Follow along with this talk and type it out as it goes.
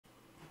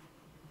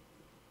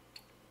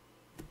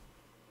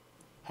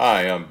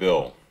Hi, I'm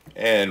Bill,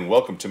 and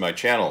welcome to my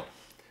channel.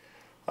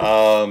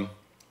 For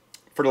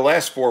the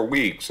last 4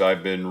 weeks,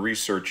 I've been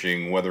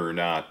researching whether or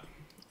not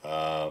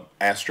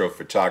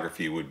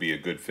astrophotography would be a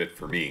good fit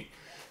for me.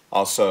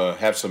 Also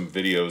have some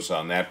videos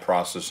on that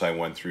process I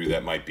went through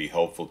that might be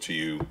helpful to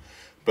you.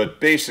 But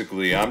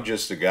basically, I'm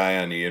just a guy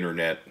on the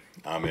internet.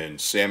 I'm in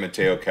San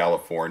Mateo,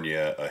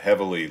 California, a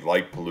heavily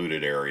light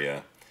polluted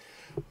area.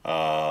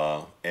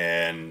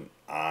 And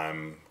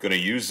I'm going to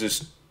use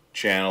this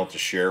channel to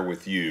share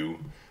with you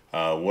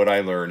what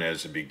I learned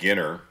as a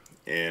beginner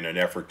in an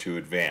effort to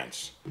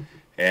advance.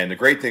 And the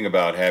great thing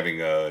about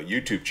having a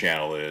YouTube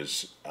channel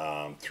is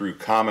through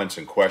comments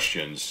and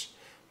questions,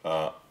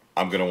 I'm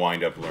going to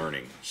wind up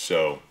learning.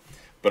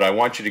 But I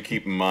want you to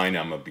keep in mind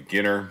I'm a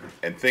beginner,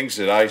 and things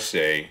that I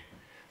say,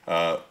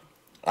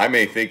 I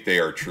may think they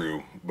are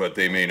true, but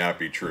they may not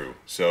be true.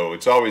 So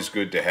it's always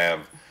good to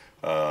have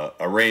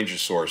a range of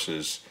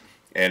sources.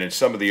 And in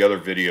some of the other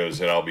videos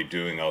that I'll be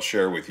doing, I'll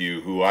share with you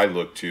who I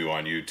look to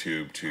on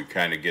YouTube to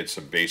kind of get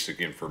some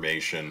basic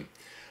information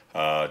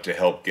to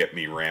help get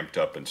me ramped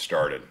up and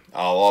started.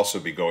 I'll also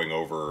be going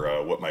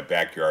over what my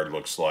backyard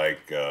looks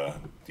like, the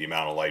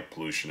amount of light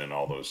pollution and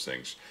all those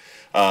things.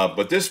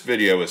 But this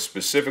video is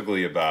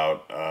specifically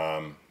about,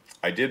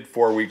 I did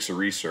 4 weeks of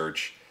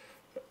research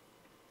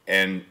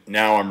and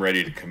now I'm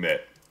ready to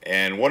commit.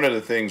 And one of the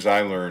things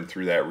I learned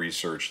through that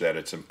research that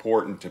it's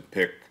important to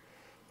pick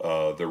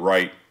the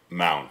right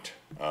mount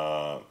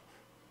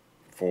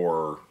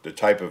for the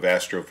type of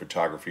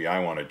astrophotography I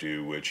want to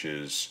do, which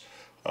is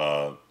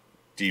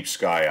deep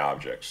sky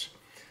objects.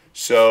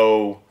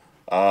 So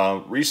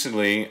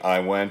recently I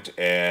went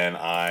and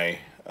I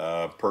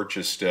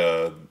purchased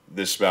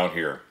this mount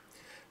here.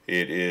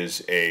 It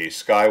is a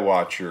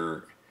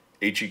Skywatcher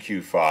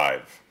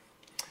HEQ5,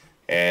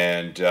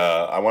 and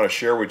I want to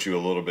share with you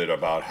a little bit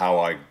about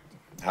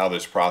how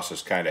this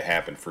process kind of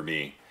happened for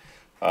me.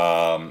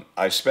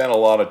 I spent a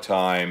lot of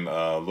time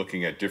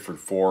looking at different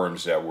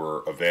forums that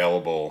were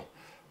available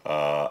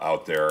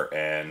out there,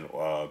 and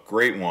a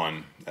great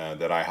one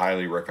that I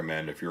highly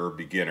recommend if you're a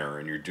beginner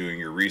and you're doing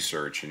your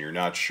research and you're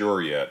not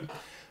sure yet.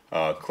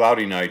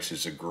 Cloudy Nights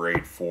is a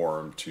great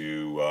forum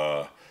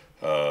to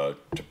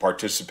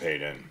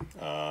participate in.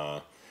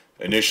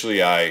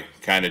 Initially I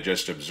kind of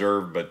just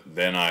observed, but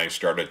then I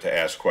started to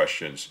ask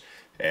questions,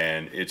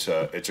 and it's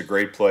a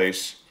great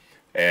place.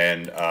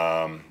 And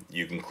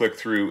you can click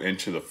through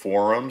into the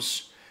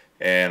forums,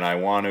 and I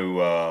want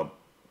to,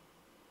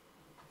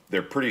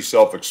 they're pretty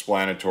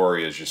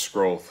self-explanatory as you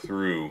scroll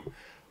through,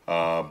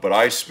 but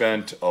I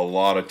spent a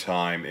lot of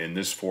time in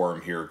this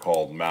forum here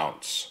called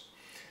Mounts,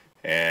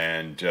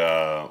 and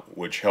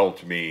which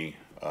helped me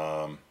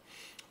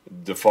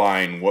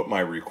define what my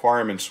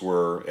requirements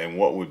were and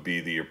what would be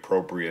the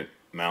appropriate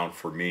mount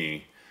for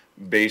me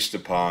based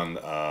upon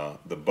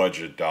the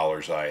budget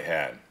dollars I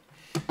had.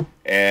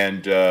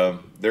 And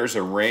there's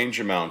a range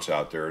of mounts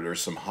out there. There's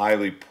some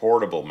highly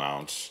portable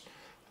mounts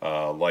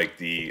like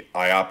the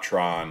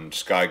Ioptron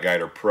Sky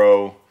Guider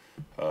Pro.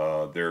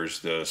 There's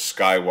the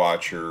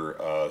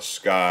Skywatcher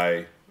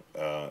Sky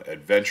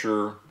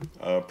Adventure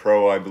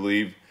Pro, I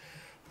believe.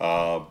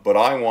 But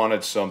I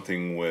wanted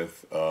something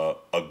with a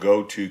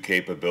GoTo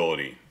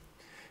capability.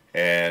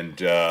 And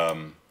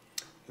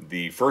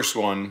the first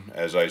one,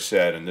 as I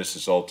said, and this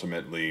is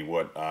ultimately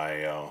what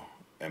I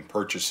am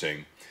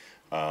purchasing,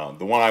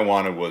 the one I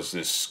wanted was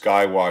this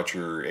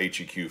Skywatcher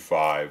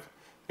HEQ5.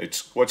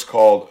 It's what's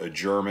called a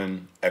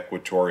German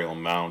Equatorial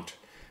mount,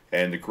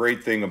 and the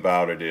great thing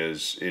about it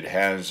is it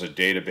has a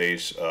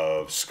database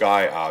of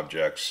sky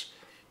objects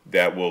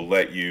that will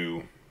let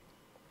you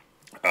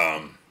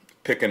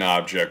pick an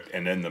object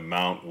and then the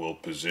mount will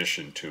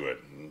position to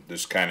it.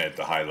 This kind of at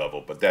the high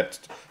level, but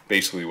that's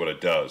basically what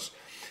it does.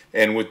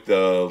 And with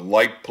the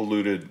light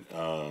polluted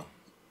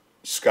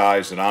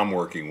skies that I'm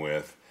working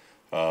with,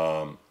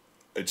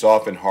 it's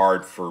often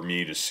hard for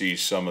me to see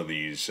some of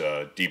these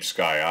deep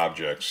sky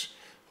objects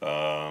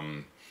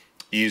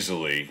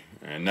easily,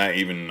 and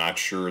not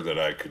sure that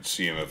I could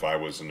see them if I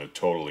was in a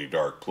totally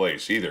dark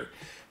place either.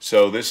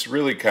 So this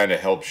really kind of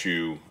helps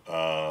you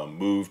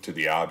move to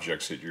the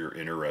objects that you're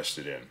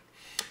interested in.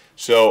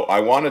 So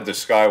I wanted the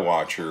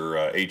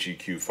Skywatcher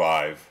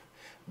HEQ5,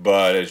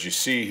 but as you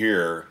see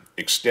here,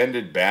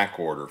 extended back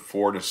order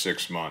 4 to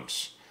 6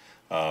 months.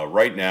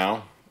 Right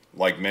now,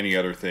 like many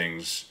other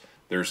things,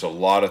 there's a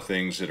lot of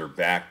things that are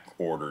back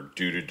ordered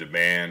due to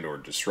demand or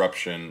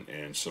disruption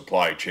in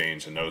supply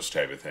chains and those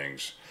type of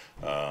things,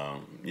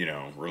 you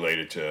know,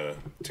 related to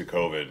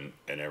COVID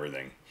and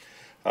everything.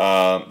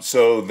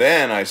 So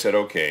then I said,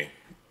 okay,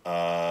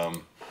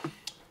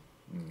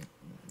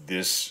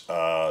 this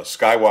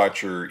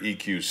Skywatcher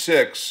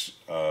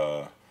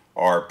EQ6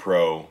 R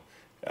Pro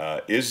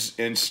is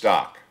in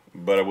stock,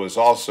 but it was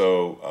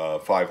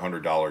also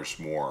 $500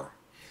 more.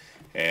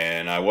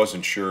 And I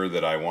wasn't sure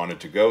that I wanted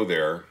to go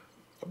there.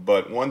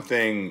 But one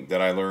thing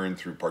that I learned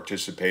through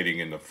participating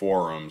in the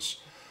forums,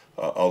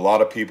 a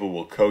lot of people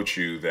will coach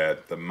you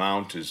that the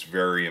mount is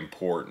very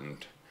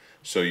important,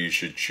 so you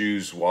should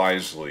choose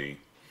wisely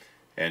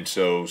And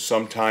so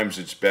sometimes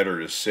it's better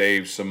to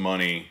save some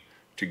money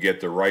to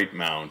get the right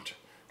mount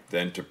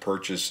than to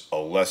purchase a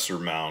lesser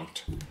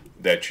mount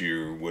that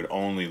you would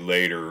only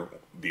later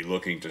be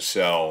looking to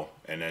sell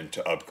and then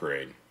to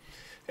upgrade.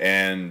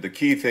 And the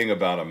key thing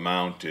about a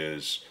mount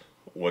is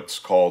what's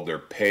called their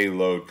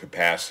payload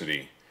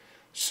capacity.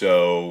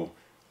 So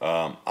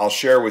I'll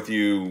share with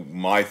you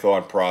my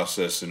thought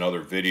process in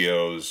other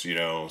videos, you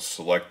know,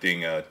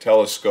 selecting a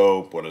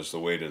telescope, what is the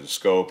weight of the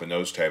scope, and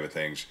those type of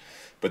things.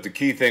 But the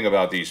key thing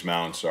about these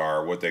mounts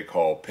are what they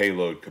call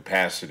payload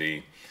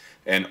capacity.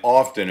 And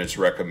often it's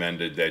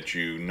recommended that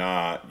you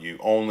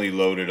only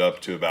load it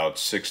up to about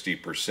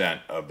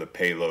 60% of the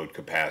payload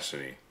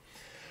capacity.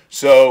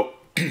 So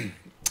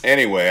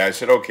anyway, I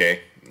said, okay,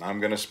 I'm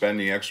going to spend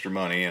the extra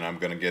money and I'm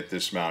going to get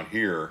this mount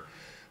here.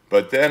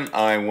 But then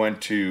I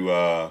went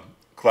to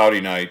Cloudy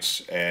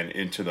Nights and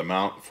into the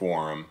mount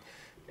forum,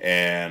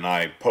 and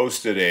I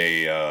posted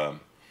a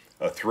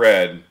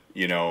thread,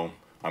 you know,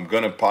 I'm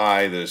going to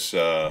buy this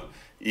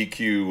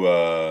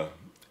HEQ5,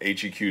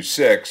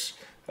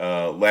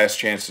 last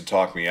chance to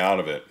talk me out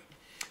of it.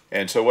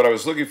 And so what I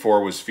was looking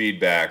for was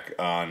feedback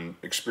on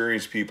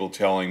experienced people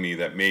telling me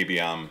that maybe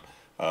I'm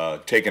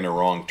taking a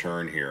wrong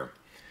turn here.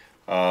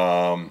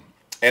 And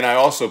I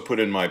also put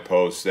in my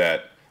post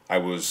that I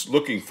was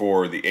looking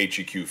for the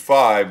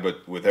HEQ5,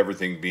 but with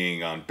everything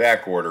being on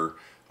back order,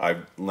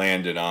 I've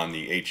landed on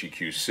the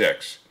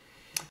HEQ6.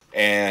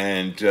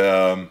 And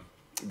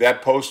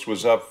that post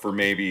was up for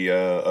maybe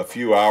a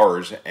few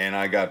hours, and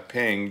I got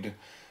pinged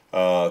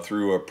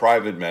through a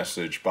private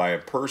message by a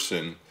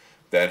person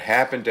that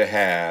happened to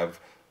have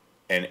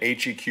an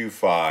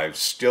HEQ5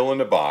 still in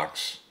the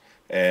box,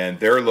 and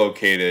they're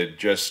located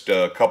just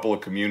a couple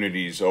of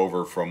communities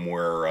over from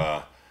where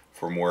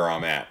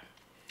I'm at.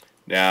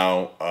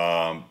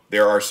 Now,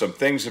 there are some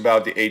things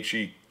about the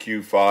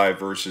HEQ5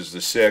 versus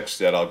the 6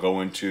 that I'll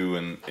go into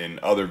in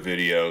other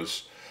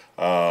videos,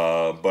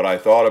 but I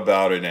thought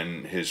about it,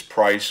 and his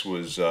price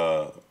was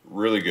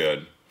really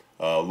good,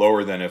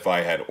 lower than if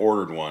I had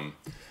ordered one.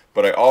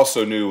 But I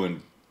also knew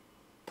in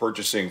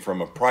purchasing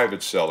from a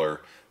private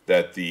seller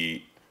that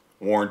the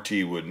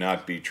warranty would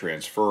not be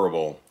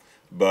transferable,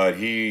 but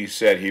he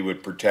said he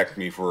would protect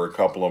me for a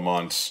couple of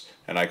months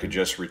and I could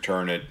just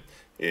return it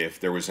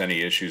if there was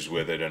any issues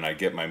with it, and I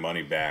get my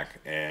money back,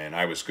 and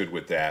I was good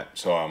with that,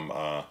 so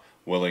I'm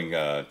willing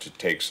to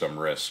take some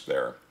risk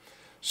there.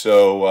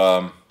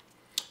 So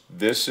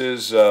this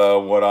is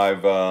what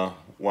I've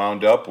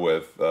wound up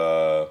with.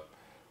 Oh,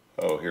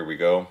 here we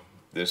go.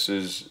 This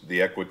is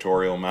the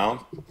Equatorial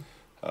mount,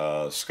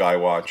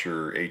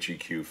 Skywatcher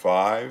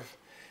HEQ5,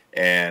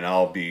 and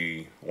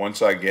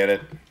once I get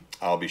it,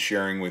 I'll be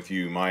sharing with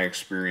you my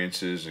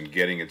experiences and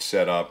getting it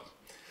set up,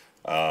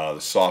 the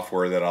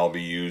software that I'll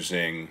be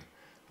using,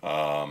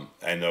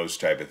 and those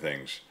type of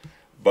things.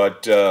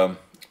 But the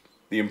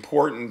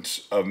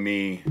importance of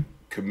me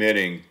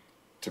committing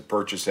to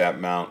purchase that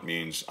mount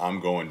means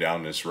I'm going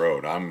down this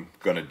road. I'm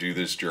going to do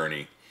this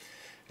journey.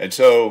 And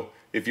so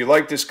if you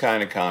like this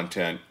kind of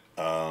content,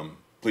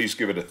 please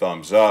give it a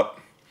thumbs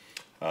up.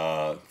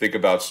 Think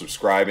about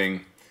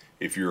subscribing.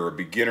 If you're a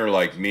beginner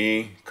like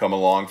me, come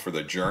along for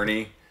the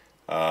journey.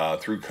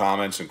 Through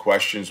comments and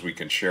questions, we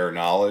can share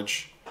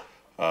knowledge.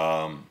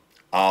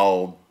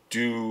 I'll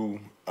do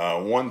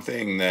one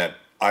thing that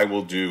I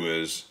will do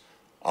is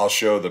I'll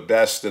show the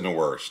best and the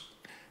worst.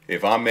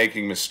 If I'm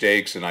making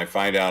mistakes and I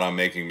find out I'm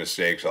making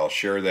mistakes, I'll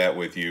share that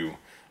with you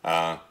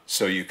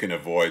so you can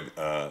avoid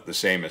the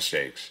same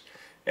mistakes.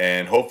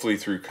 And hopefully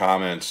through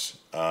comments,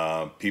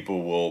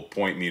 people will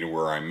point me to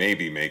where I may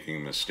be making a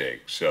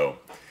mistake. So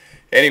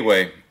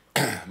anyway,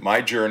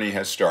 my journey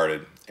has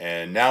started,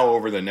 and now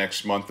over the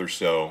next month or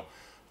so,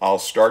 I'll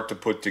start to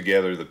put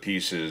together the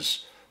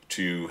pieces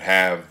to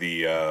have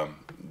the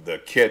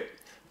kit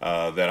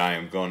that I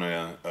am going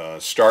to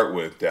start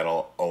with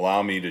that'll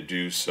allow me to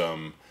do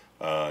some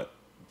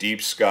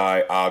deep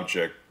sky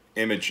object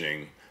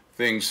imaging,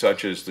 things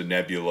such as the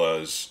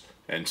nebulas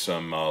and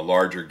some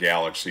larger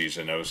galaxies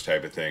and those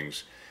type of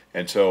things.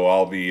 And so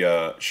I'll be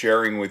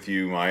sharing with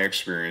you my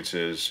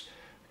experiences,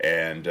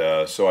 and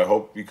so I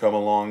hope you come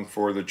along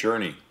for the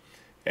journey.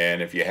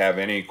 And if you have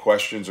any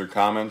questions or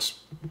comments,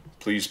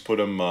 please put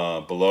them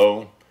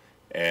below,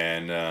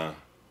 and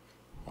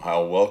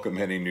I'll welcome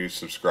any new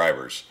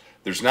subscribers.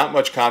 There's not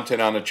much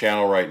content on the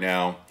channel right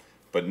now,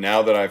 but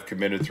now that I've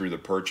committed through the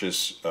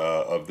purchase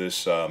of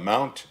this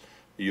mount,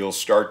 you'll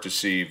start to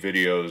see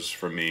videos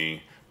from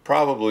me,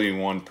 probably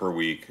one per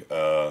week,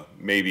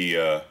 maybe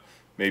a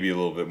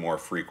little bit more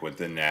frequent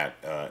than that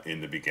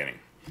in the beginning.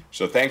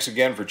 So thanks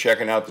again for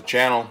checking out the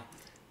channel,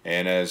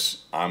 and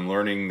as I'm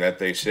learning that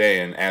they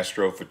say in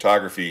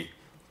astrophotography,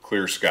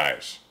 clear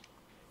skies.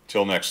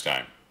 Till next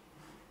time.